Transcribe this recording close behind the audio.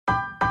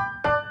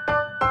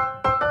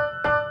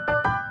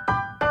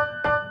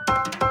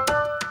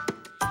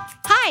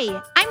Hi,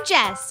 I'm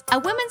Jess, a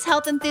women's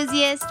health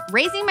enthusiast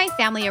raising my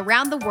family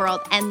around the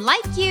world. And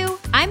like you,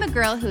 I'm a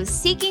girl who's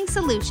seeking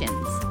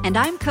solutions. And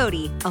I'm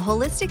Cody, a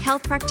holistic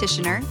health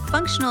practitioner,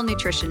 functional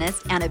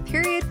nutritionist, and a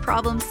period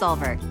problem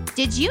solver.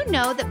 Did you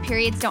know that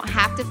periods don't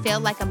have to feel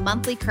like a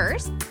monthly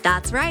curse?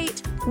 That's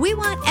right. We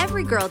want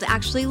every girl to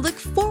actually look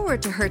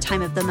forward to her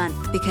time of the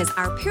month because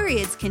our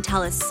periods can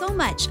tell us so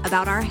much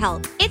about our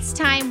health. It's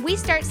time we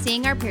start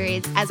seeing our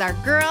periods as our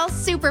girl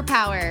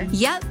superpower.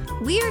 Yep,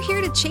 we are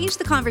here to change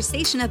the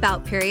conversation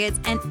about periods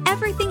and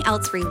everything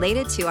else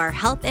related to our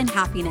health and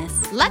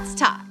happiness. Let's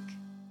talk.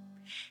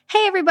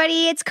 Hey,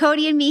 everybody, it's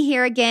Cody and me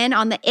here again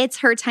on the It's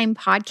Her Time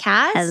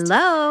podcast.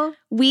 Hello.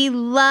 We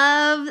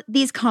love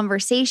these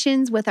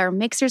conversations with our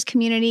Mixers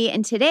community.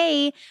 And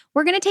today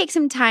we're going to take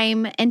some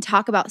time and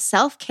talk about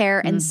self-care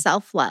and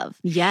self-love.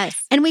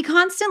 Yes. And we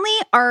constantly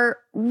are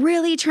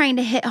really trying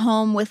to hit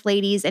home with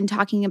ladies and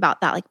talking about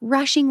that, like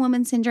rushing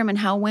woman syndrome and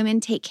how women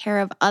take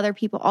care of other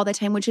people all the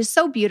time, which is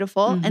so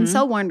beautiful and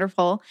so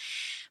wonderful.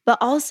 But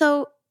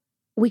also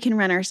we can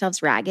run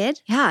ourselves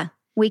ragged. Yeah.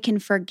 We can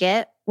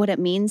forget what it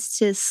means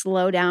to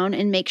slow down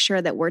and make sure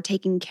that we're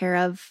taken care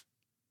of,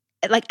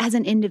 like as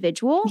an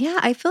individual. Yeah,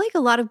 I feel like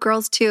a lot of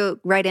girls too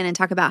write in and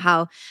talk about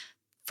how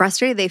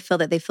frustrated they feel,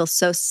 that they feel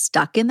so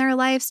stuck in their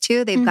lives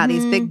too. They've got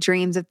these big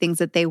dreams of things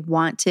that they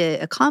want to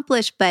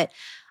accomplish. But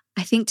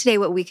I think today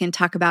what we can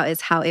talk about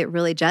is how it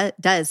really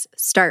does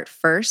start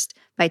first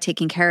by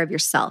taking care of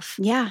yourself.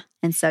 Yeah.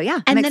 And so, yeah.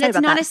 And that it's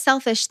not a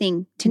selfish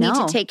thing to need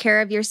to take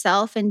care of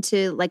yourself and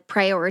to like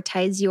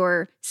prioritize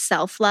your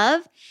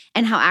self-love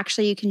and how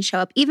actually you can show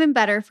up even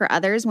better for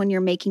others when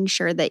you're making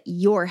sure that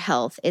your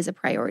health is a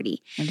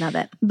priority. I love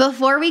it.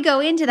 Before we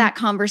go into that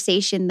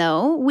conversation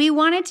though, we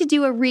wanted to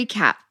do a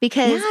recap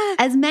because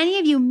as many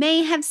of you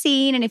may have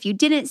seen, and if you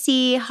didn't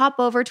see, hop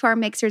over to our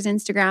Mixers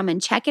Instagram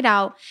and check it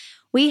out.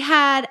 We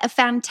had a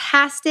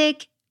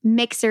fantastic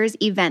Mixers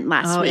event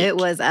last week. It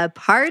was a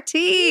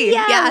party.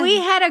 Yeah, we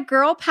had a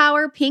girl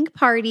power pink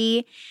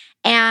party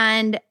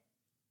and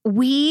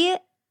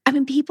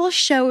people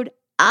showed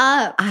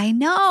up. I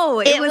know.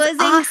 It was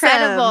awesome.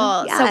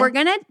 incredible. Yeah. So we're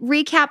going to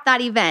recap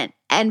that event.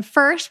 And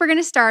first, we're going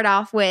to start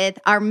off with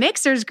our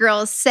Mixers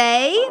girls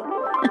say.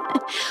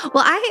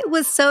 Well, I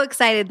was so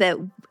excited that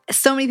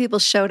so many people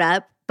showed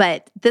up.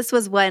 But this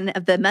was one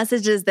of the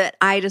messages that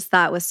I just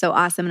thought was so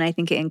awesome. And I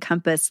think it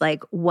encompassed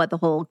like what the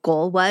whole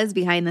goal was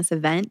behind this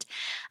event.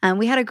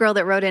 We had a girl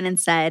that wrote in and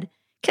said,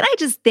 "Can I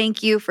just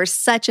thank you for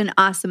such an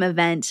awesome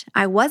event?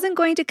 I wasn't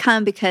going to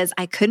come because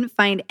I couldn't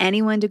find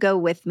anyone to go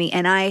with me.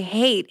 And I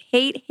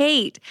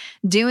hate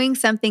doing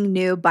something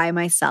new by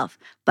myself.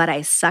 But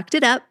I sucked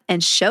it up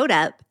and showed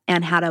up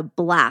and had a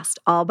blast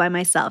all by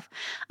myself.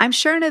 I'm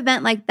sure an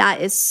event like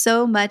that is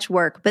so much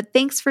work, but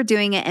thanks for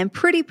doing it. And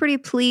pretty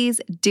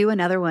please do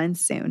another one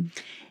soon."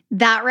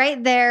 That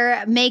right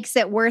there makes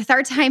it worth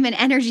our time and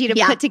energy to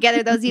put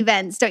together those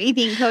events. Don't you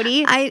think,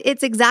 Cody?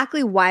 It's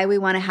exactly why we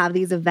want to have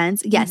these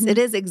events. Yes, it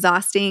is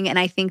exhausting. And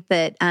I think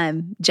that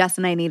Jess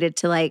and I needed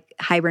to like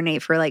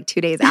hibernate for like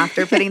 2 days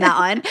after putting that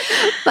on.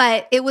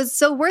 But it was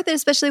so worth it,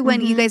 especially when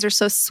you guys are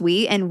so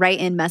sweet and write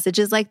in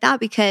messages like that,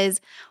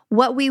 because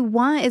what we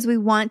want is we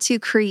want to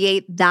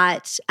create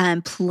that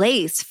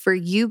place for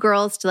you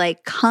girls to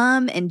like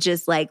come and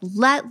just like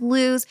let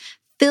loose,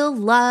 feel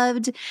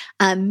loved,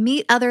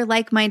 meet other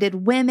like-minded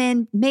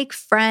women, make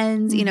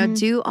friends,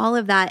 do all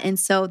of that. And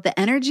so the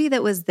energy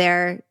that was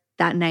there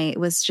that night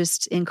was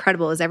just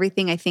incredible. It was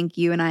everything I think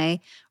you and I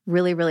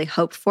really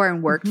hoped for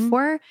and worked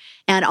for,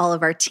 and all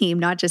of our team,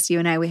 not just you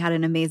and I. We had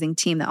an amazing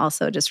team that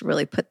also just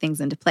really put things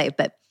into play.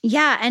 But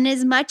yeah, and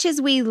as much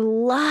as we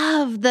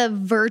love the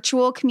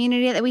virtual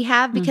community that we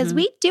have, because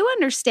we do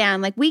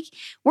understand, like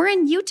we're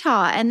in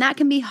Utah, and that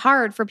can be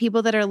hard for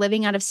people that are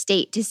living out of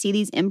state to see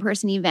these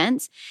in-person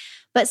events.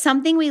 But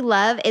something we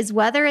love is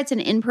whether it's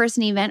an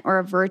in-person event or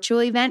a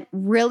virtual event,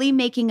 really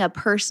making a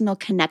personal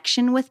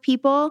connection with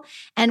people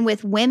and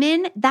with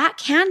women. That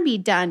can be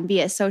done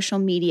via social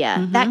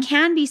media. That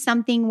can be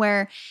something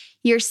where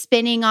you're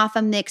spinning off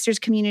a Mixers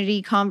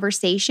community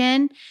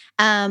conversation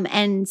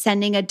and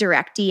sending a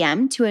direct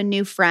DM to a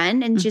new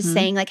friend and just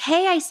saying like,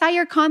 "Hey, I saw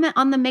your comment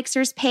on the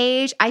Mixers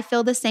page. I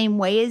feel the same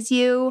way as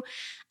you.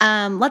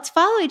 Let's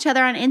follow each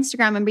other on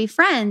Instagram and be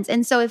friends."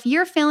 And so if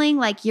you're feeling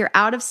like you're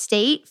out of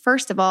state,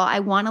 first of all, I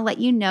want to let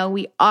you know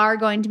we are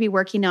going to be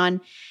working on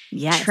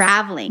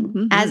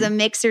traveling as a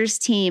Mixers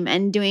team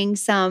and doing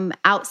some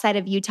outside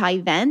of Utah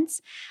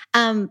events.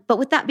 But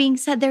with that being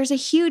said, there's a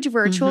huge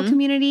virtual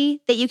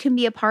community that you can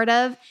be a part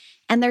of.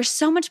 And there's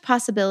so much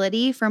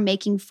possibility for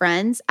making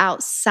friends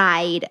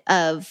outside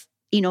of,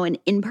 an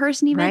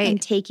in-person event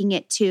and taking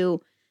it to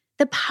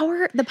the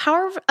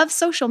power of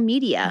social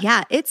media.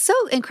 Yeah, it's so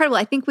incredible.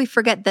 I think we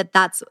forget that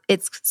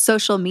it's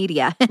social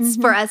media. It's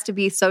for us to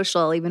be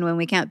social even when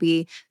we can't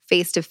be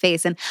face to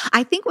face. And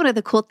I think one of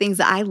the cool things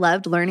that I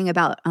loved learning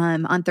about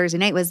on Thursday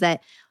night was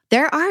that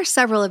there are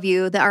several of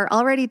you that are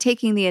already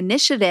taking the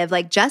initiative.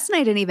 Like Jess and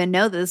I didn't even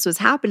know that this was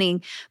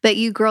happening, but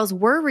you girls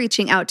were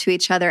reaching out to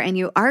each other and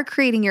you are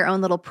creating your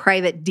own little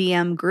private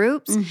DM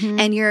groups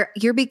and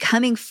you're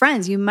becoming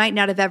friends. You might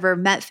not have ever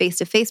met face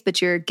to face,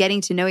 but you're getting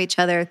to know each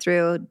other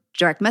through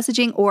direct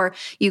messaging, or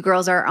you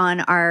girls are on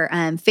our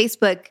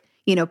Facebook,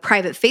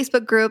 private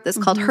Facebook group that's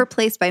called Her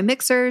Place by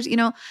Mixers,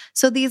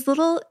 So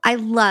I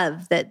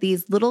love that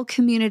these little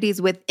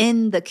communities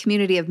within the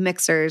community of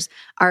Mixers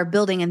are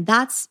building, and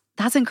that's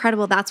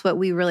incredible. That's what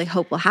we really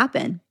hope will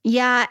happen.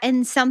 Yeah.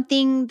 And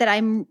something that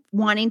I'm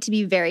wanting to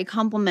be very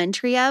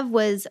complimentary of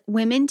was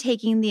women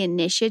taking the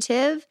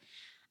initiative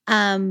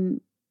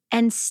and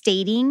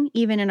stating,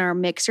 even in our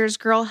Mixers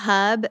Girl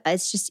Hub,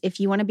 it's just, if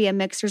you want to be a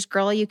Mixers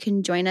Girl, you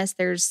can join us.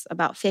 There's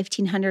about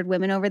 1,500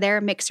 women over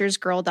there,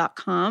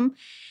 mixersgirl.com.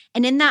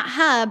 And in that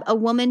hub, a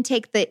woman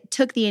took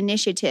the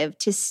initiative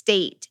to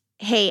state,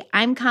 hey,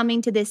 I'm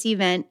coming to this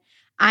event.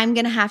 I'm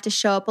going to have to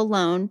show up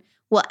alone.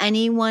 Will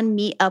anyone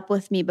meet up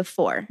with me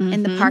before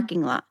in the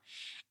parking lot?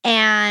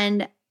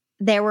 And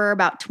there were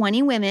about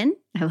 20 women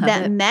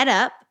that met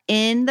up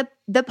in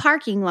the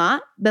parking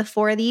lot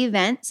before the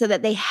event so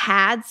that they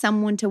had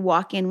someone to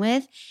walk in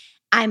with.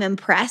 I'm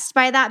impressed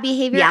by that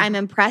behavior. Yeah. I'm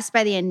impressed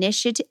by the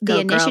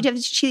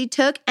initiative she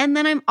took. And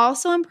then I'm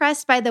also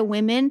impressed by the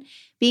women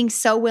being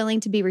so willing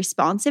to be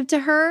responsive to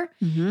her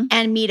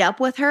and meet up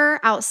with her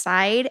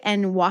outside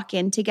and walk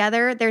in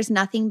together. There's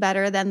nothing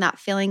better than that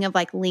feeling of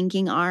like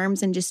linking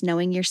arms and just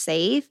knowing you're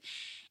safe.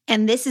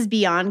 And this is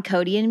beyond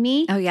Cody and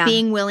me. Oh, yeah.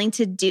 Being willing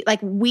to do,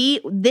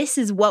 this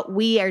is what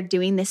we are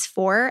doing this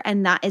for,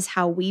 and that is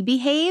how we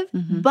behave.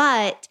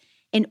 But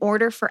in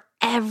order for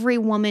every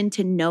woman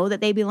to know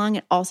that they belong,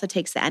 it also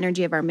takes the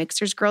energy of our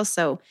Mixers girls.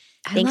 So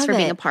thanks for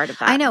being a part of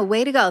that. I know.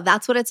 Way to go.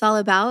 That's what it's all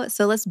about.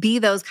 So let's be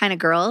those kind of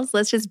girls.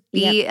 Let's just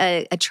be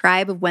a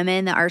tribe of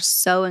women that are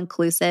so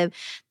inclusive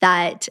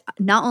that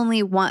not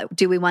only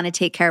do we want to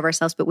take care of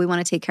ourselves, but we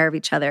want to take care of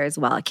each other as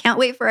well. I can't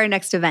wait for our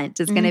next event.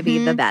 It's going to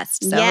be the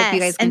best. So I hope you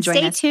guys can join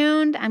us. And stay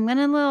tuned. I'm going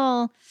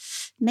to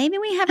maybe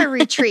we have a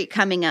retreat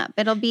coming up.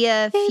 It'll be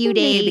a few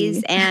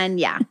days and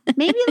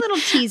maybe a little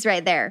tease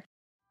right there.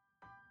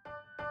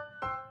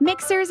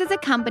 Mixers is a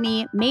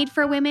company made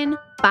for women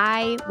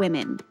by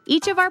women.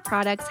 Each of our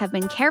products have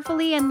been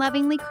carefully and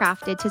lovingly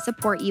crafted to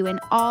support you in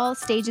all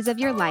stages of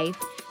your life,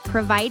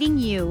 providing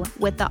you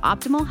with the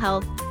optimal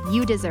health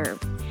you deserve.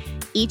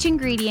 Each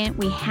ingredient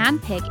we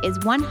handpick is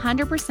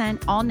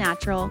 100% all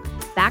natural,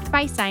 backed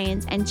by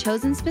science, and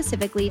chosen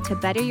specifically to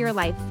better your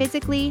life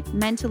physically,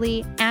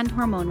 mentally, and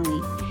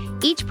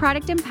hormonally. Each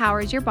product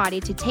empowers your body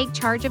to take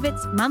charge of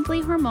its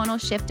monthly hormonal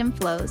shift and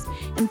flows,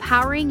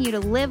 empowering you to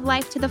live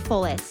life to the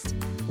fullest.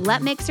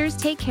 Let Mixers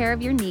take care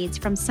of your needs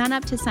from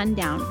sunup to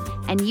sundown,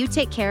 and you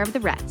take care of the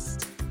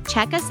rest.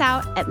 Check us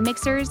out at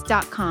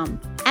mixers.com,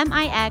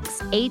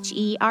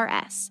 MIXHERS.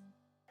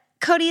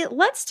 Cody,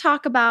 let's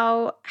talk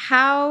about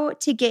how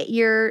to get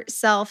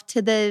yourself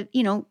to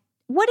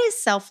what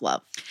is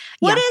self-love?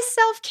 What is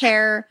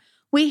self-care?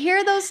 We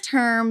hear those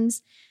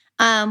terms.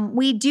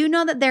 We do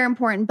know that they're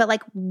important,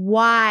 but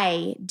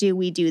why do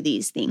we do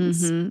these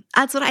things?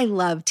 That's what I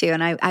love too.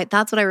 And I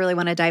that's what I really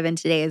want to dive in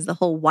today is the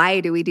whole, why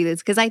do we do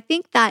this? Because I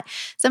think that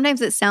sometimes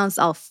it sounds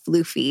all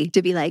floofy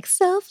to be like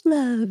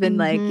self-love and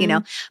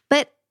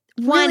but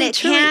one, it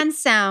can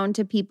sound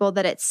to people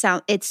that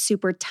it's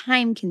super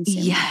time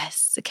consuming.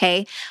 Yes.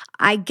 Okay.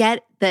 I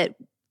get that.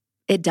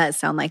 It does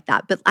sound like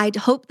that, but I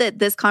hope that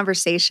this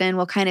conversation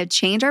will kind of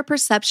change our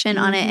perception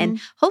on it and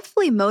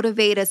hopefully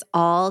motivate us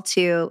all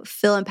to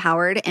feel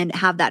empowered and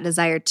have that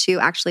desire to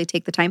actually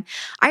take the time.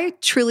 I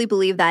truly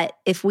believe that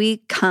if we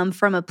come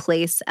from a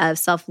place of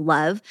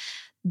self-love,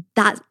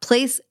 that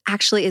place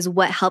actually is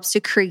what helps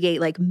to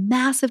create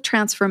massive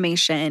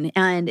transformation,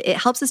 and it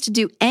helps us to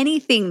do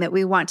anything that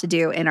we want to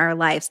do in our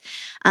lives.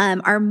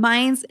 Our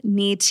minds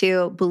need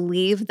to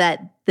believe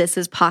that this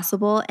is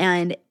possible,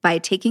 and by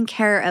taking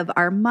care of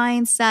our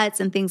mindsets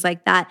and things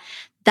like that,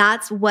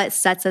 that's what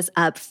sets us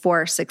up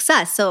for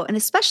success. So, and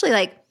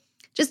especially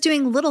just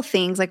doing little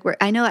things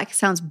I know that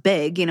sounds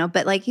big,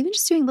 but even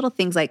just doing little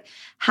things like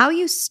how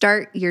you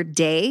start your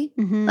day,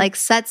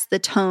 sets the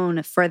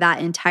tone for that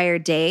entire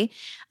day.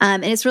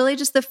 And it's really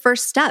just the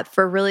first step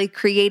for really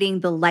creating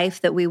the life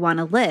that we want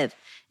to live.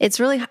 It's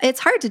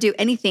hard to do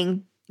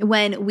anything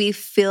when we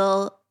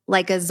feel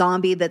like a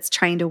zombie that's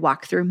trying to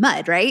walk through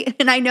mud, right?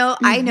 And I know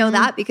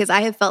that because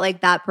I have felt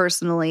like that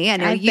personally. I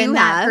know I've been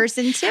that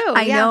person too.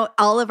 I know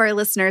all of our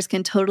listeners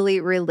can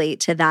totally relate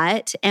to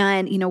that.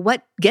 And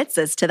what gets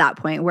us to that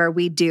point where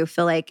we do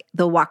feel like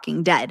the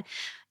walking dead?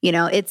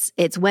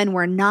 It's when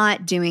we're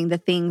not doing the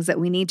things that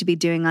we need to be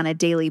doing on a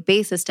daily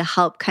basis to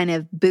help kind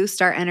of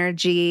boost our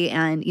energy.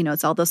 And,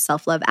 it's all those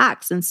self-love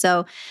acts. And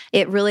so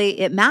it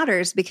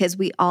matters because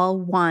we all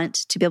want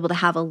to be able to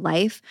have a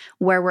life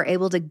where we're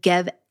able to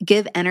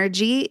give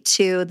energy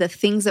to the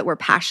things that we're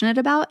passionate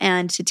about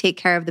and to take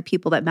care of the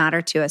people that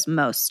matter to us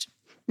most.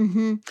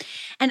 And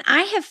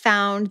I have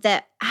found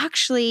that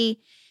actually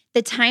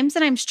the times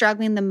that I'm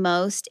struggling the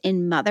most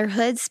in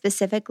motherhood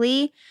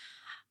specifically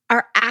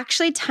are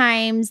actually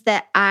times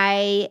that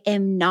I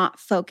am not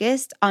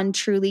focused on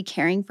truly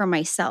caring for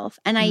myself.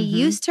 And I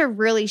used to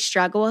really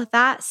struggle with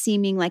that,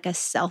 seeming like a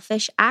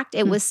selfish act.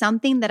 It was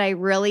something that I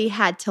really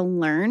had to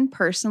learn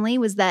personally,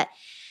 was that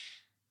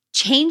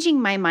changing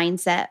my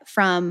mindset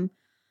from,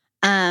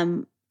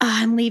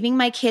 I'm leaving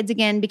my kids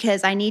again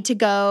because I need to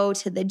go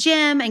to the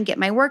gym and get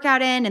my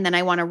workout in. And then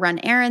I want to run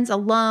errands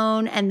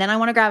alone. And then I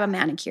want to grab a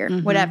manicure,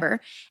 whatever.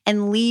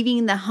 And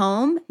leaving the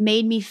home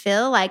made me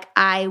feel like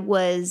I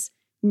was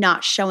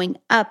not showing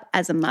up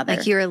as a mother.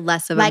 Like you were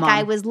less of a mom. Like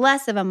I was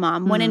less of a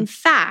mom. When in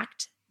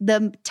fact,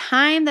 the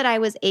time that I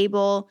was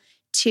able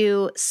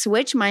to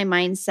switch my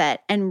mindset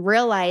and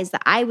realize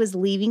that I was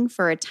leaving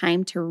for a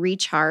time to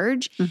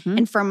recharge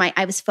and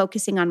I was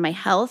focusing on my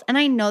health. And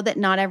I know that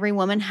not every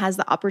woman has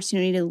the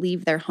opportunity to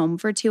leave their home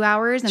for 2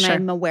 hours, and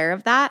I'm aware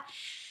of that.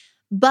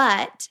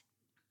 But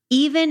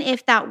even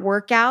if that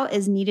workout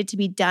is needed to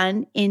be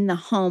done in the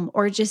home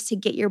or just to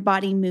get your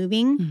body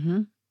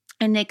moving,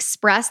 and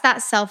express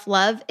that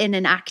self-love in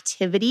an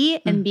activity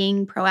and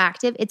being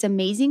proactive, it's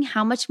amazing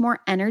how much more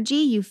energy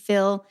you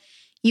feel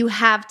you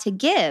have to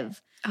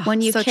give when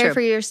you care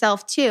for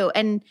yourself too.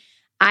 And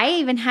I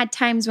even had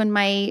times when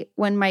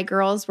my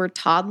girls were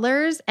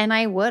toddlers, and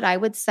I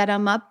would set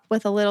them up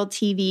with a little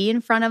TV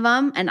in front of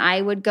them, and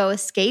I would go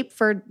escape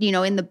for,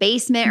 in the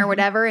basement or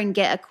whatever and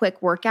get a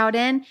quick workout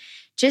in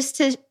just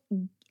to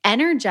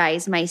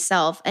energize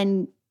myself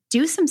and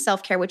do some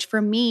self-care, which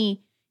for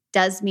me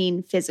does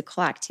mean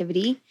physical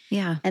activity.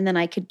 Yeah. And then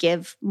I could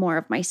give more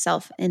of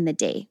myself in the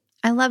day.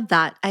 I love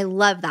that. I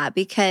love that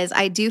because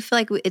I do feel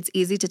like it's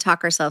easy to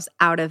talk ourselves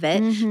out of it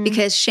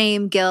because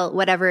shame, guilt,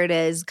 whatever it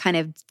is kind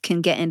of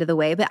can get into the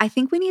way. But I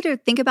think we need to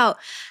think about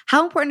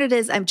how important it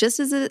is. Just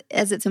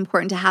as it's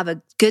important to have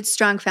a good,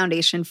 strong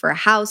foundation for a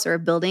house or a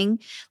building,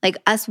 like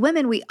us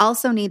women, we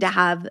also need to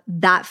have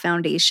that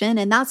foundation.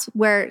 And that's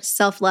where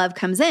self-love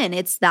comes in.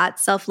 It's that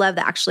self-love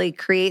that actually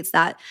creates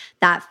that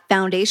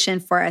foundation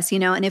for us,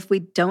 and if we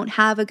don't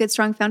have a good,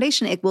 strong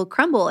foundation, it will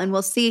crumble. And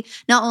we'll see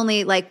not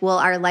only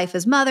our life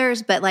as mothers,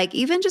 but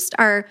even just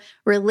our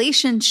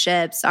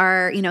relationships,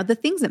 our, the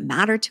things that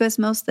matter to us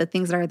most, the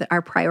things that are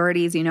our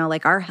priorities,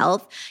 like our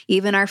health,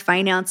 even our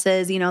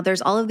finances,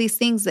 there's all of these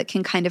things that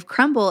can kind of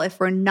crumble if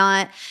we're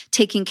not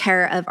taking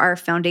care of our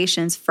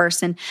foundations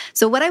first. And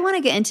so what I want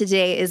to get into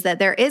today is that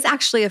there is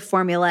actually a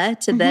formula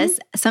to this,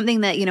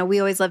 something that, we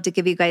always love to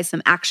give you guys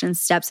some action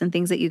steps and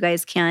things that you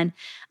guys can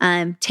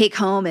take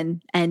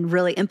home and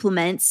really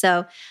implement.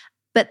 So,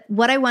 but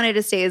what I wanted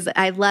to say is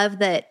I love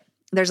that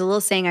there's a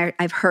little saying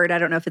I've heard, I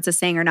don't know if it's a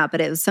saying or not,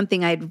 but it was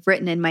something I'd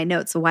written in my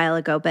notes a while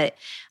ago, but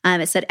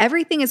it said,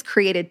 everything is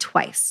created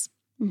twice.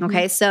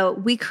 Okay. So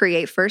we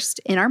create first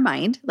in our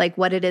mind, like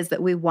what it is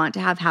that we want to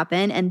have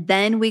happen. And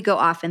then we go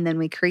off and then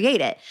we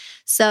create it.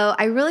 So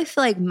I really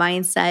feel like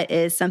mindset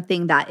is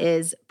something that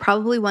is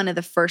probably one of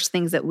the first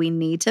things that we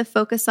need to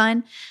focus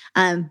on,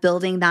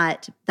 building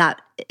that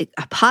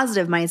a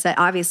positive mindset,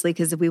 obviously,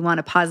 because if we want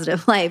a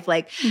positive life,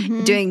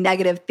 doing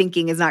negative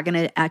thinking is not going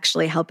to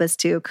actually help us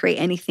to create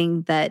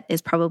anything that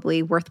is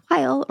probably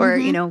worthwhile or,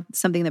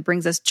 something that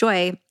brings us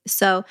joy.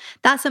 So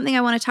that's something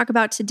I want to talk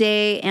about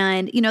today.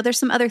 And, there's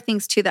some other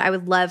things too that I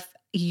would love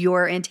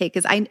your intake,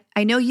 because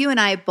I know you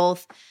and I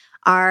both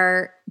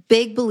are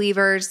big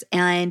believers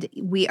and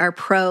we are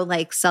pro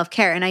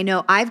self-care. And I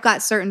know I've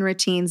got certain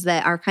routines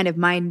that are kind of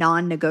my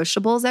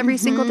non-negotiables every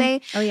single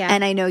day. Oh yeah.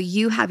 And I know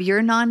you have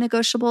your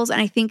non-negotiables. And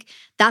I think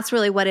that's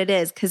really what it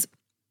is. Cause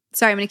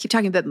sorry, I'm going to keep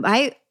talking, but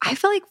I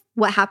feel like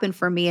what happened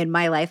for me in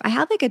my life, I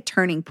had a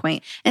turning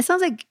point. And it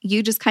sounds like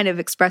you just kind of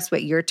expressed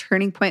what your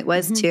turning point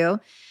was too.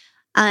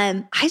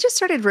 I just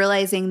started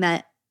realizing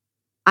that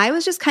I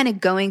was just kind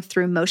of going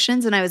through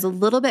motions, and I was a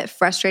little bit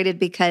frustrated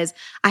because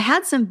I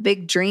had some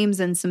big dreams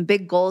and some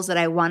big goals that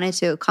I wanted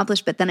to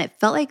accomplish, but then it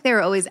felt like they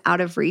were always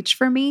out of reach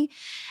for me.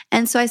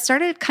 And so I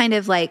started kind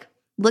of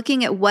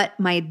looking at what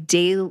my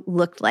day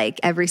looked like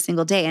every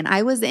single day. And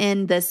I was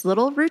in this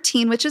little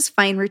routine, which is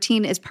fine.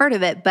 Routine is part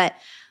of it, but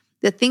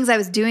the things I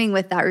was doing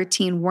with that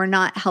routine were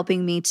not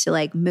helping me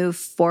to move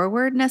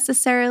forward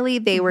necessarily.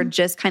 They were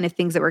just kind of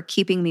things that were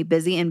keeping me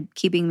busy and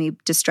keeping me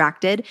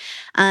distracted.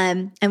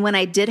 And when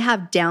I did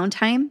have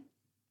downtime,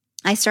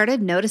 I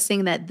started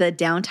noticing that the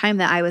downtime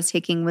that I was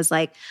taking was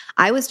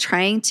I was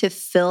trying to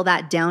fill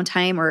that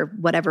downtime or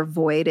whatever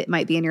void it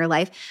might be in your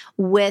life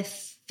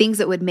with things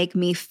that would make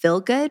me feel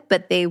good,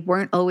 but they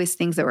weren't always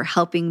things that were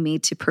helping me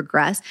to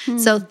progress.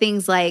 So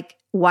things like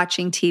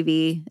watching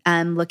TV,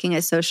 looking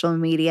at social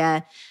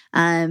media,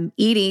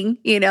 eating,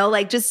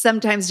 just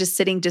sometimes just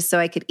sitting just so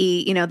I could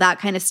eat, that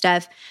kind of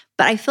stuff.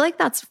 But I feel like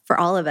that's for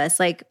all of us.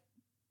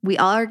 We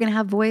all are going to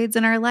have voids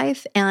in our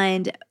life,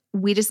 and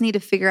we just need to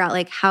figure out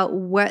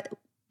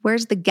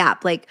where's the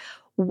gap?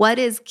 What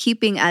is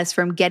keeping us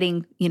from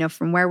getting,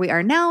 from where we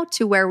are now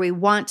to where we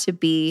want to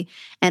be?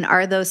 And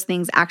are those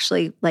things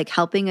actually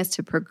helping us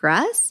to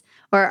progress,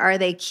 or are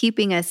they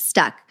keeping us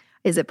stuck?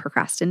 Is it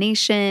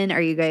procrastination?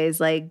 Are you guys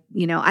like,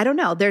 I don't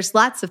know. There's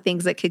lots of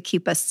things that could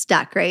keep us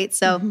stuck, right?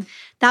 So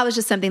that was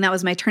just something that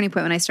was my turning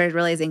point when I started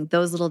realizing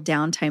those little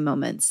downtime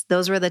moments,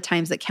 those were the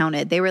times that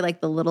counted. They were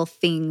like the little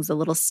things, the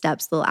little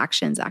steps, the little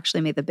actions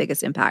actually made the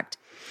biggest impact.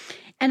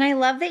 And I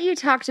love that you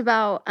talked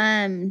about,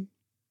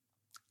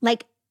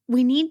 like,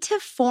 we need to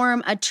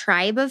form a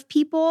tribe of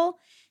people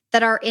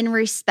that are in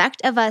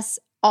respect of us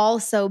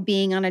also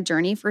being on a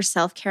journey for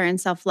self-care and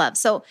self-love.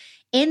 So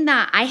in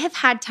that, I have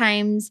had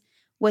times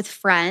with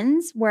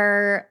friends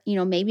where,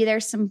 maybe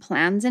there's some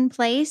plans in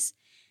place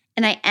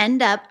and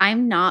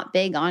I'm not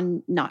big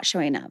on not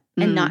showing up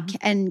and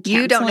and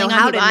you don't know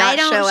how to not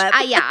show up.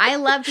 I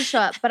love to show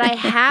up, but I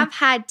have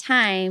had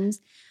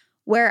times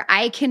where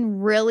I can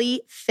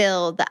really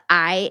feel that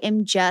I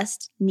am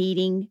just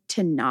needing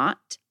to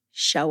not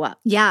show up.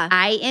 Yeah.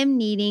 I am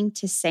needing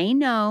to say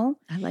no.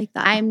 I like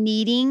that. I'm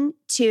needing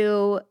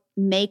to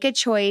make a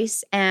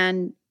choice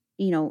and,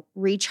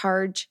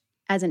 recharge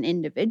as an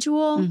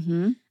individual,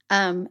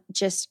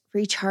 just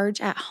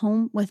recharge at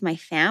home with my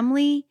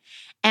family.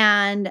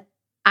 And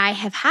I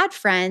have had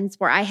friends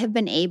where I have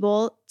been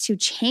able to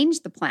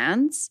change the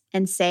plans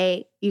and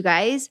say, you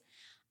guys,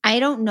 I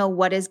don't know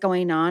what is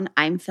going on.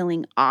 I'm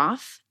feeling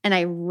off and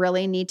I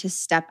really need to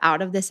step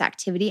out of this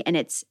activity. And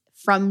it's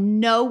from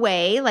no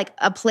way like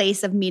a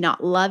place of me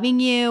not loving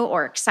you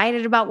or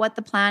excited about what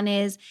the plan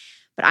is,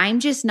 but I'm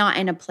just not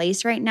in a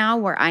place right now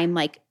where I'm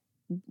like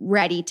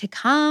ready to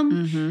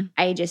come.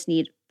 I just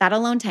need that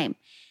alone time.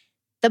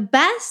 The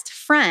best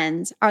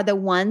friends are the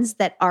ones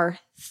that are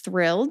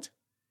thrilled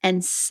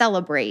and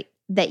celebrate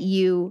that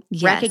you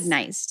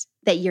recognized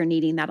that you're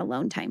needing that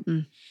alone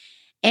time.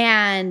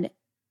 And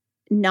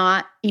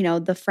not,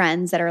 the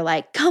friends that are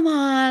like, come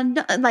on,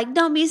 like,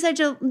 don't be so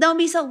lame.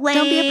 Don't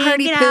be a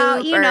party get poop.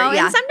 out,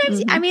 And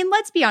sometimes,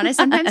 let's be honest,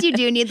 sometimes you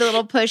do need the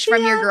little push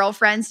from your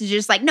girlfriends to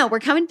just like, no, we're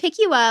coming to pick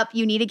you up.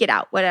 You need to get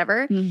out,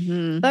 whatever.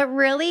 But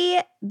really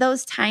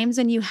those times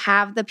when you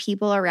have the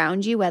people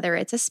around you, whether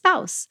it's a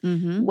spouse,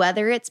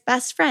 whether it's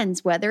best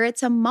friends, whether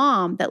it's a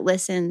mom that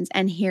listens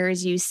and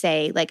hears you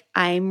say like,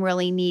 I'm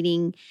really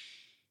needing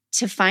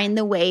to find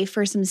the way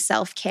for some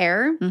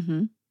self-care.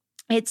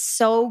 It's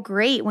so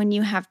great when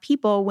you have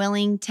people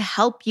willing to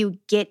help you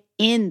get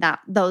in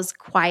those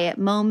quiet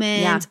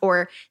moments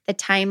or the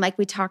time like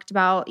we talked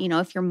about,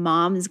 if your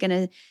mom is going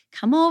to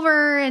come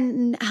over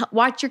and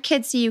watch your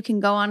kids so you can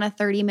go on a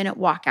 30-minute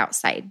walk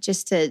outside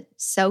just to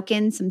soak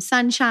in some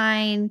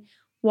sunshine,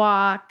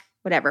 walk,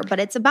 whatever. But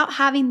it's about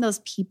having those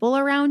people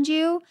around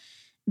you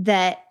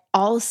that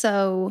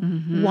also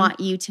want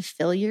you to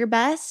feel your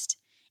best.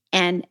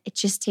 And it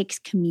just takes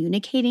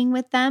communicating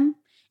with them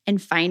and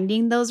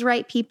finding those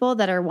right people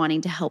that are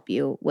wanting to help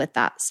you with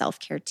that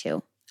self-care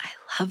too. I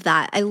love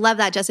that. I love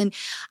that, Justin.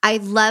 I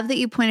love that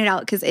you pointed out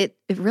because it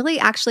really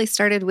actually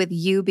started with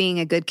you being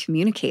a good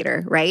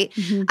communicator, right?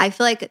 I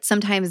feel like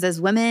sometimes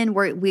as women,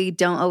 we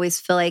don't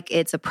always feel like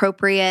it's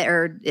appropriate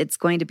or it's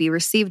going to be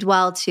received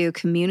well to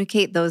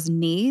communicate those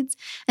needs.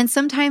 And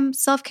sometimes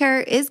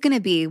self-care is going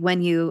to be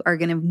when you are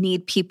going to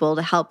need people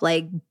to help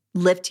like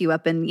lift you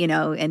up and,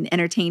 and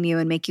entertain you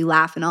and make you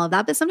laugh and all of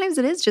that. But sometimes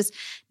it is just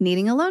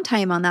needing alone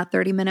time on that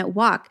 30-minute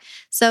walk.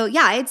 So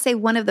yeah, I'd say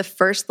one of the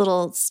first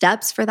little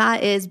steps for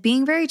that is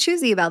being very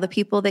choosy about the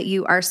people that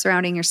you are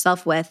surrounding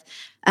yourself with,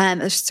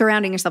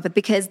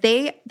 because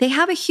they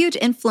have a huge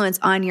influence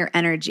on your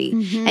energy.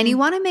 And you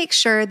want to make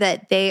sure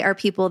that they are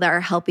people that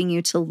are helping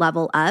you to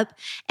level up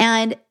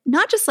and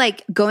not just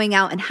like going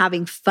out and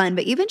having fun,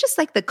 but even just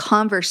like the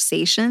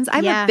conversations.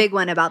 I'm a big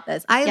one about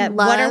this.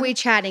 What are we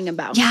chatting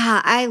about?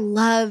 Yeah, I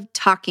love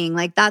talking.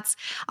 Like that's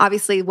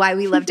obviously why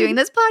we love doing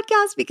this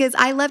podcast, because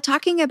I love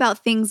talking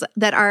about things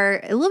that are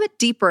a little bit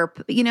deeper,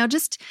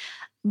 just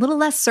a little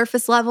less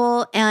surface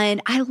level. And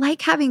I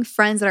like having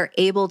friends that are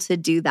able to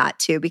do that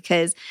too,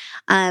 because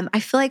I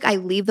feel like I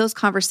leave those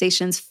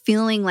conversations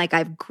feeling like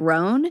I've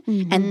grown.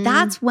 And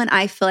that's when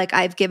I feel like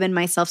I've given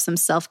myself some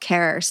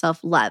self-care or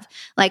self-love.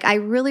 Like I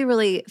really,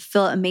 really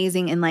feel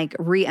amazing and like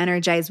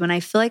re-energized when I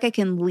feel like I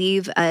can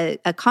leave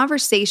a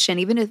conversation,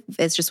 even if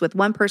it's just with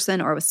one person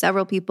or with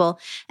several people.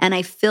 And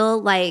I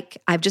feel like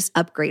I've just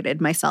upgraded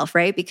myself,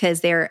 right?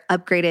 Because they're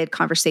upgraded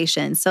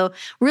conversations. So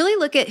really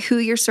look at who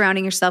you're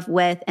surrounding yourself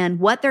with and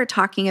what they're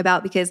talking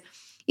about. Because,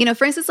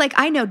 for instance, like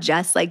I know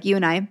Jess, like you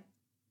and I,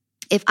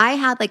 if I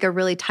had like a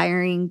really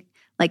tiring,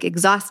 like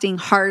exhausting,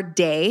 hard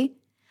day,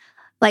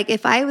 like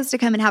if I was to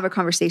come and have a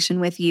conversation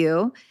with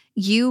you,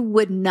 you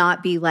would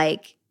not be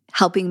like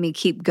helping me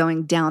keep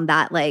going down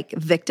that like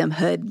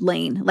victimhood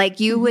lane. Like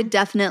you would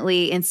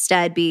definitely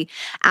instead be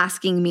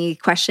asking me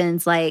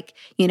questions like,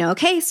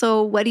 okay,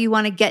 so what do you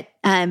want to get,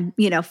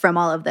 from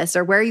all of this?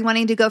 Or where are you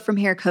wanting to go from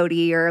here,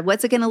 Cody? Or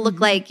what's it going to look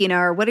like,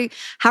 or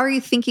how are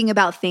you thinking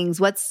about things?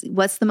 What's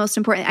the most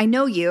important? I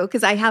know you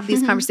because I have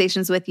these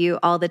conversations with you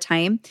all the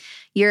time.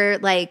 You're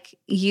like,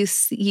 you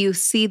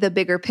see the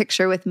bigger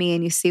picture with me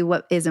and you see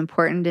what is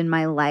important in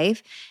my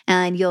life.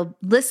 And you'll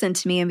listen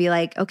to me and be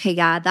like, okay,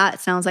 yeah,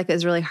 that sounds like it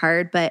was really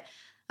hard, but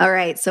all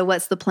right, so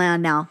what's the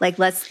plan now? Like,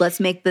 let's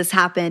make this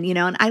happen, you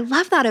know? And I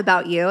love that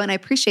about you. And I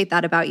appreciate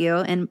that about you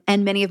and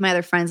many of my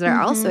other friends that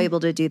are also able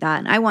to do that.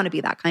 And I want to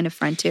be that kind of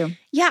friend too.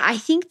 Yeah. I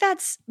think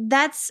that's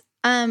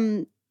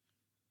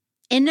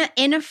in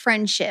a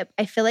friendship,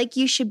 I feel like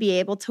you should be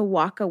able to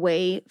walk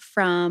away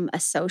from a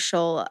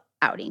social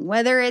outing,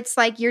 whether it's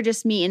like you're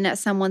just meeting at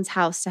someone's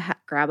house to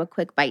grab a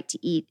quick bite to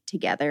eat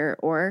together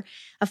or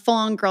a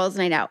full-on girls'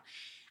 night out.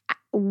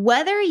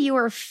 Whether you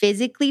are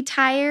physically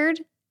tired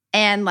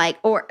and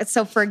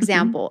so for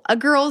example, a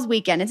girls'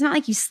 weekend, it's not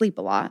like you sleep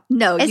a lot.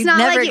 No, it's you not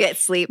never like get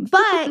sleep.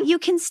 But you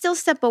can still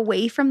step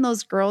away from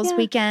those girls'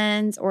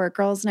 weekends or a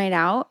girls' night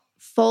out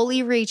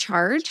fully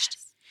recharged.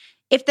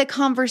 If the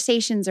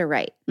conversations are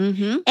right.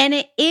 Mm-hmm. And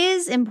it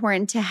is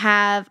important to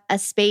have a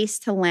space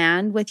to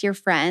land with your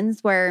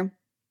friends where,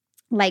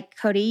 like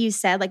Cody, you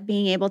said, like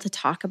being able to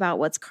talk about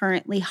what's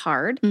currently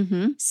hard,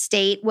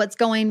 state what's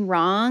going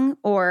wrong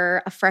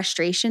or a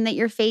frustration that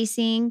you're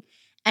facing,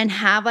 and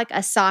have like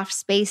a soft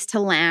space to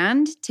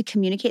land to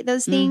communicate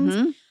those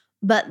things.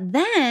 But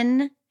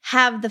then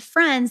have the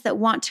friends that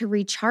want to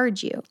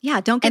recharge you.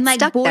 Yeah, don't get and like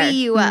stuck buoy there.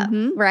 you up,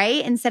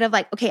 right? Instead of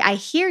like, okay, I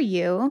hear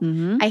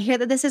you. I hear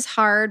that this is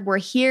hard. We're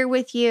here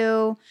with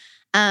you.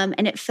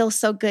 And it feels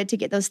so good to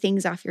get those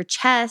things off your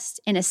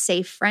chest in a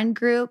safe friend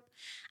group.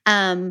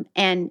 And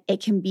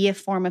it can be a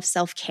form of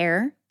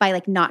self-care by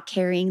like not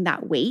carrying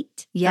that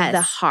weight of the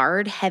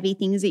hard, heavy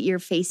things that you're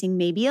facing,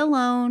 maybe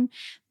alone,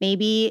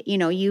 maybe, you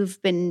know, you've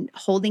been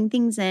holding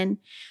things in.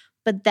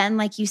 But then,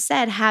 like you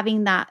said,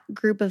 having that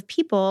group of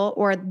people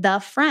or the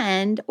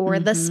friend or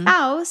the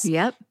spouse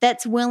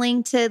that's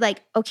willing to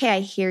like, okay,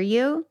 I hear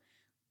you.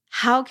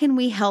 How can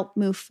we help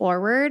move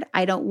forward?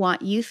 I don't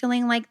want you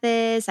feeling like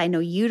this. I know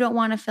you don't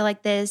want to feel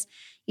like this,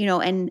 you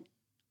know, and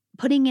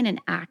putting in an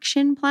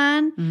action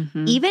plan,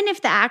 even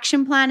if the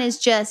action plan is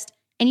just,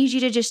 I need you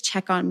to just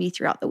check on me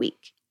throughout the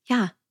week.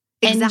 Yeah.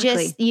 And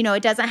just, you know,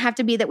 it doesn't have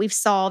to be that we've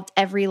solved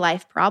every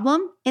life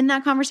problem in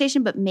that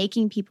conversation, but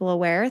making people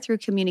aware through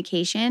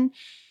communication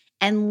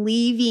and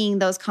leaving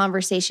those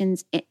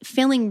conversations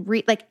feeling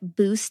like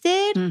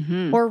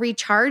boosted or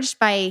recharged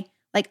by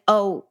like,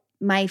 oh,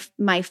 my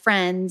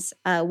friends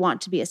want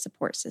to be a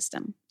support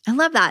system. I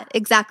love that.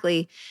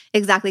 Exactly.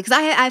 Because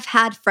I've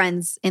had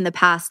friends in the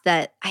past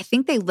that I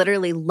think they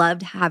literally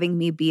loved having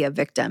me be a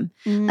victim.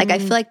 Like, I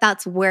feel like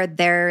that's where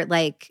they're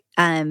like,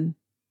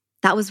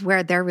 that was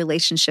where their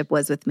relationship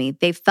was with me.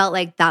 They felt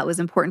like that was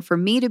important for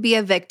me to be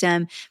a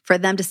victim, for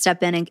them to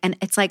step in. And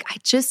it's like,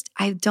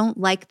 I don't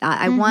like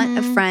that. I want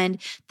a friend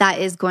that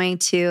is going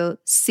to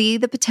see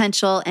the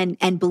potential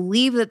and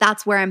believe that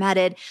that's where I'm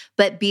headed,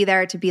 but be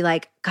there to be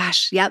like,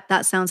 gosh, yep,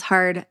 that sounds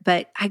hard,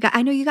 but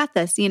I know you got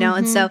this, you know?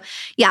 And so,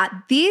 yeah,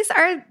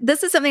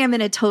 this is something I'm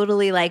going to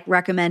totally like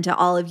recommend to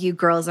all of you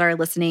girls that are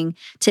listening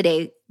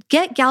today.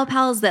 Get gal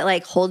pals that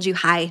like hold you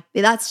high.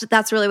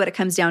 That's really what it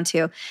comes down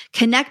to.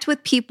 Connect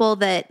with people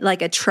that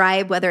like a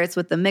tribe, whether it's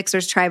with the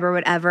Mixers tribe or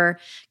whatever.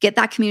 Get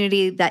that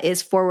community that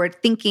is forward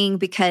thinking,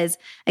 because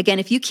again,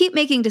 if you keep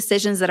making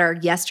decisions that are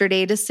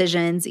yesterday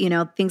decisions, you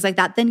know, things like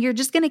that, then you're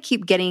just going to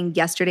keep getting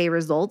yesterday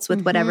results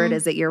with whatever it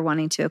is that you're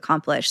wanting to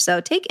accomplish.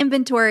 So take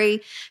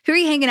inventory. Who are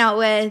you hanging out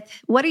with?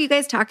 What are you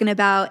guys talking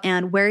about?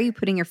 And where are you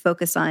putting your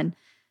focus on?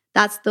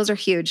 Those are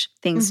huge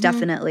things,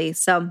 definitely.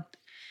 So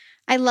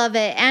I love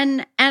it.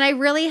 And I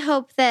really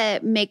hope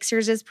that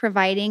Mixers is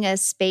providing a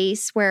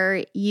space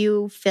where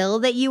you feel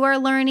that you are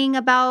learning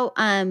about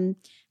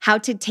how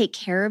to take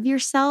care of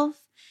yourself.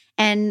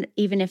 And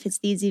even if it's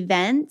these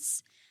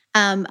events,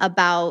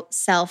 about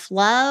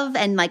self-love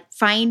and like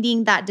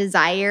finding that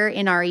desire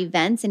in our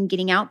events and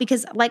getting out.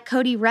 Because like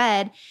Cody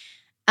read,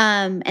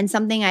 and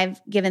something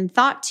I've given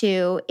thought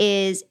to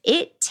is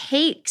it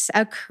takes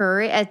a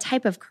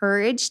type of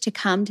courage to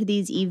come to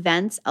these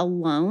events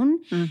alone.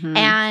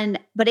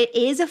 But it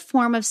is a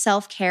form of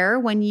self-care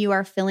when you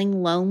are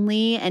feeling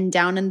lonely and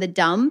down in the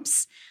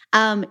dumps,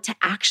 to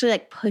actually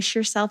like push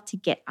yourself to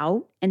get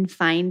out and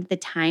find the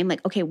time.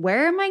 Like, okay,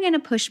 where am I going to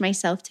push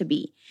myself to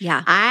be?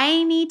 Yeah.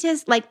 I need to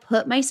like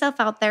put myself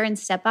out there and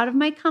step out of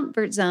my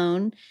comfort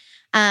zone.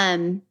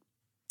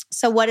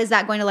 So what is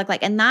that going to look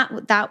like? And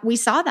that we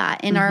saw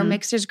that in our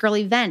Mixers Girl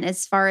event,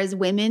 as far as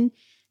women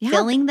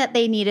feeling that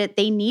they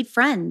need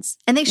friends.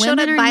 And they showed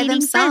up by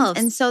themselves. Friends.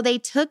 And so they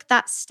took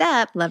that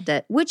step. Loved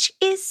it. Which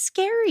is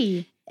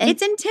scary. And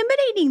it's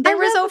intimidating. There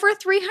was over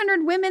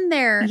 300 women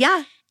there.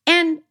 Yeah.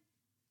 And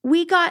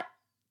we got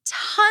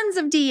tons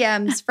of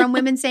DMs from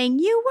women saying,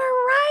 you were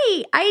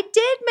right. I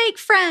did make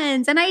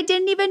friends and I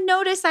didn't even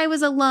notice I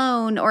was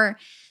alone, or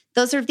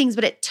those sort of things.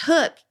 But it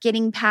took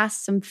getting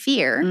past some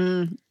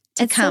fear.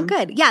 It's so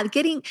good. Yeah.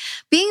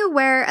 Being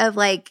aware of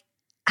like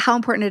how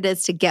important it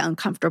is to get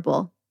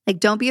uncomfortable. Like,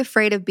 don't be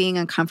afraid of being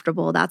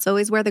uncomfortable. That's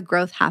always where the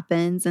growth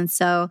happens. And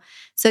so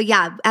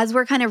yeah, as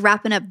we're kind of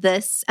wrapping up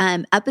this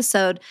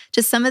episode,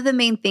 just some of the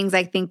main things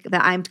I think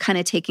that I'm kind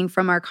of taking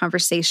from our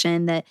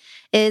conversation that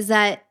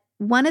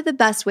one of the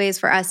best ways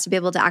for us to be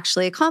able to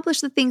actually accomplish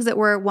the things that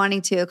we're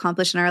wanting to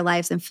accomplish in our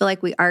lives and feel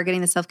like we are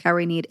getting the self-care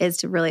we need is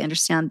to really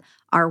understand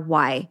our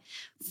why.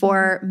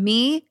 For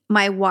me,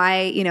 my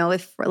why, you know,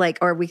 if like,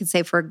 or we could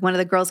say for one of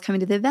the girls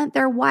coming to the event,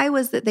 their why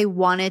was that they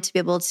wanted to be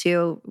able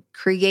to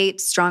create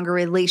stronger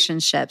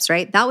relationships,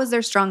 right? That was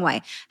their strong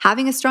why.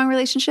 Having a strong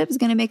relationship is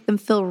going to make them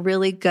feel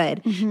really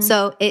good.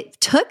 So it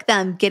took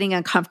them getting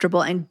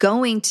uncomfortable and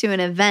going to an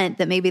event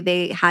that maybe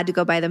they had to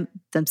go by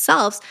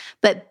themselves,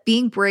 but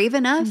being brave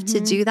enough to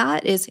do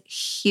that is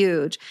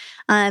huge.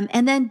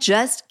 And then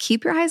just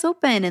keep your eyes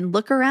open and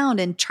look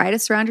around and try to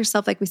surround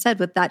yourself, like we said,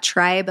 with that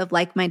tribe of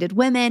like-minded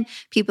women,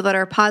 people that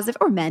are positive,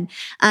 or men,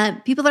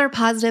 people that are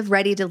positive,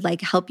 ready to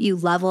like help you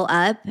level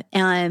up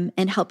and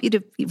help you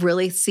to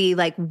really see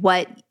like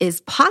what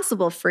is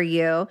possible for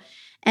you.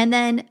 And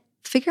then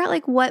figure out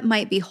like what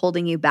might be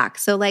holding you back.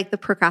 So like the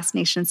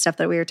procrastination stuff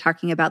that we were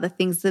talking about, the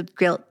things, the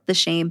guilt, the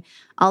shame,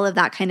 all of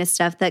that kind of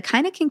stuff that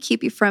kind of can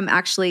keep you from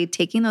actually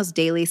taking those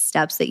daily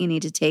steps that you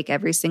need to take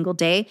every single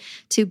day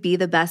to be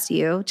the best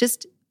you.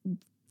 Just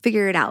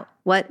figure it out.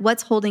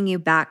 What's holding you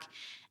back?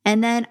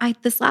 And then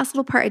this last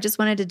little part, I just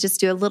wanted to just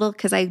do a little,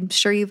 because I'm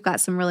sure you've got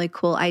some really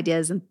cool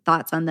ideas and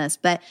thoughts on this,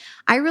 but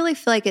I really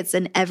feel like it's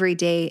an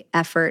everyday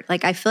effort.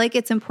 Like I feel like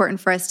it's important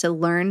for us to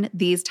learn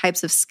these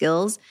types of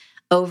skills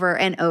over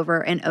and over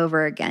and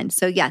over again.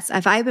 So yes,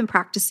 if I've been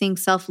practicing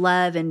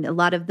self-love and a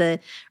lot of the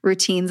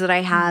routines that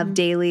I have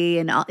daily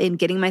and in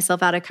getting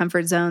myself out of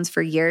comfort zones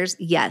for years,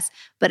 yes,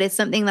 but it's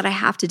something that I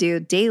have to do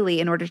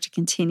daily in order to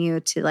continue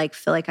to like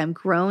feel like I'm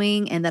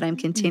growing and that I'm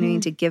continuing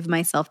to give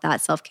myself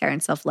that self-care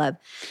and self-love.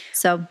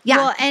 So yeah.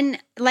 Well,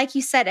 and like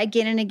you said,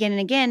 again and again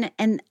and again,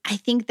 and I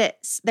think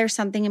that there's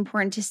something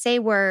important to say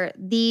where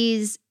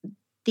these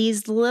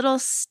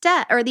little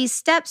these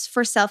steps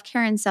for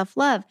self-care and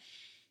self-love,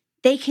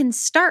 they can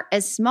start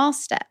as small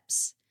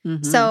steps.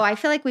 So I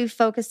feel like we've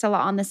focused a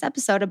lot on this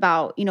episode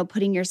about, you know,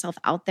 putting yourself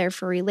out there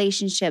for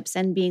relationships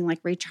and being like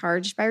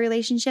recharged by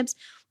relationships.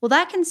 Well,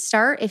 that can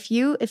start if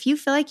you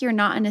feel like you're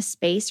not in a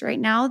space right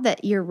now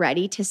that you're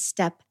ready to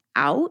step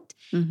out,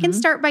 can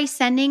start by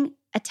sending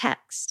a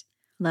text.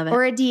 Love it.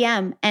 Or a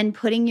DM and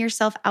putting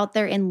yourself out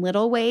there in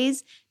little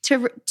ways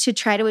to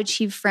try to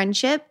achieve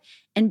friendship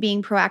and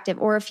being proactive.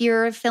 Or if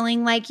you're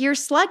feeling like you're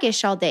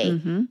sluggish all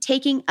day,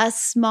 taking a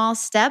small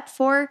step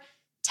for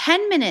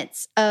 10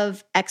 minutes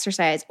of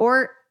exercise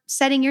or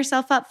setting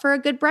yourself up for a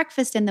good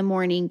breakfast in the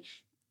morning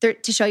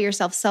to show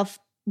yourself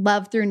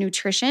self-love through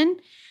nutrition.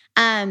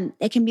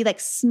 It can be like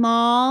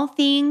small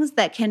things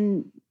that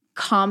can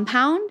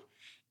compound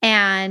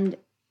and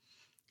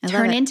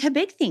turn into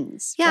big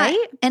things. Yeah.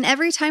 Right? And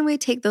every time we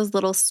take those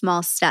little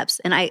small steps,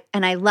 and I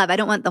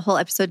don't want the whole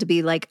episode to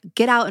be like,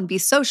 get out and be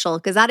social,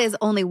 because that is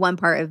only one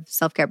part of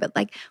self-care. But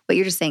like what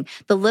you're just saying,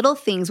 the little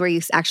things where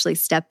you actually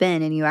step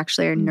in and you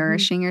actually are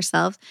nourishing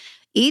yourself.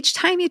 Each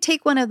time you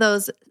take one of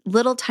those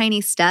little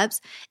tiny steps,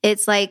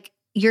 it's like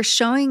you're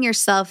showing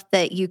yourself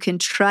that you can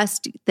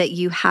trust that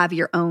you have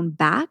your own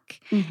back,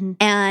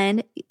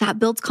 and that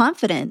builds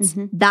confidence.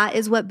 That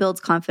is what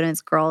builds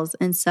confidence, girls.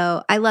 And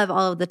so I love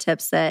all of the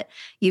tips that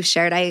you've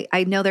shared.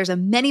 I know there's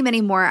many, many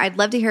more. I'd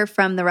love to hear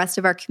from the rest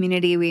of our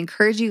community. We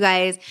encourage you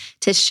guys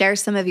to share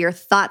some of your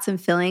thoughts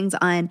and feelings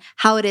on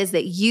how it is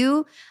that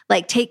you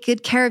like take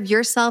good care of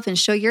yourself and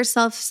show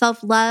yourself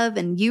self-love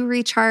and you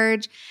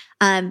recharge.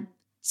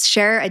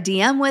 Share a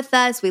DM with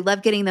us. We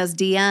love getting those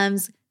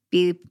DMs.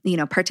 Be,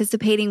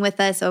 participating with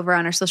us over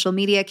on our social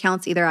media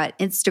accounts, either on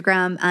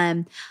Instagram,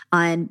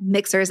 on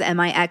Mixers,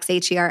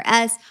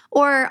 MIXHERS,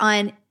 or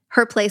on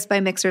Her Place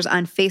by Mixers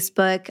on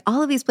Facebook,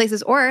 all of these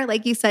places, or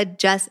like you said,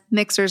 just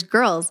Mixers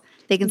Girls.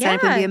 They can sign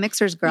up and be a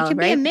Mixers Girl, you can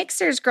right? be a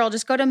Mixers Girl.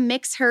 Just go to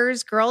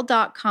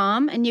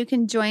mixhersgirl.com and you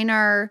can join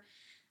our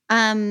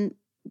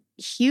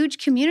huge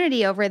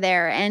community over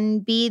there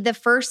and be the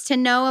first to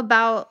know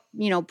about,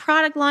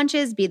 product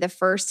launches, be the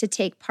first to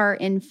take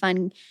part in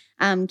fun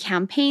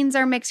campaigns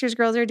our Mixers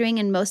Girls are doing.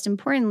 And most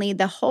importantly,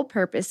 the whole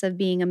purpose of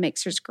being a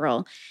Mixers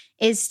Girl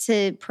is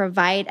to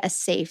provide a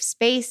safe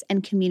space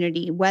and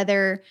community,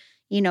 whether,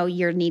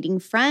 you're needing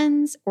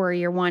friends or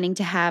you're wanting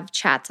to have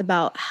chats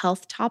about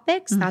health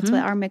topics. That's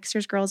what our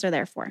Mixers Girls are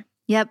there for.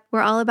 Yep.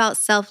 We're all about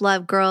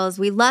self-love, girls.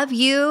 We love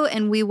you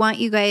and we want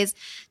you guys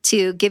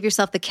to give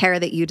yourself the care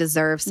that you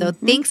deserve. So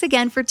thanks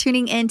again for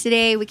tuning in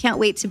today. We can't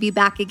wait to be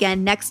back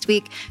again next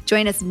week.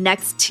 Join us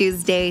next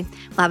Tuesday.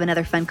 We'll have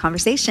another fun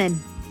conversation.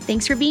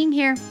 Thanks for being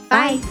here.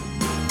 Bye.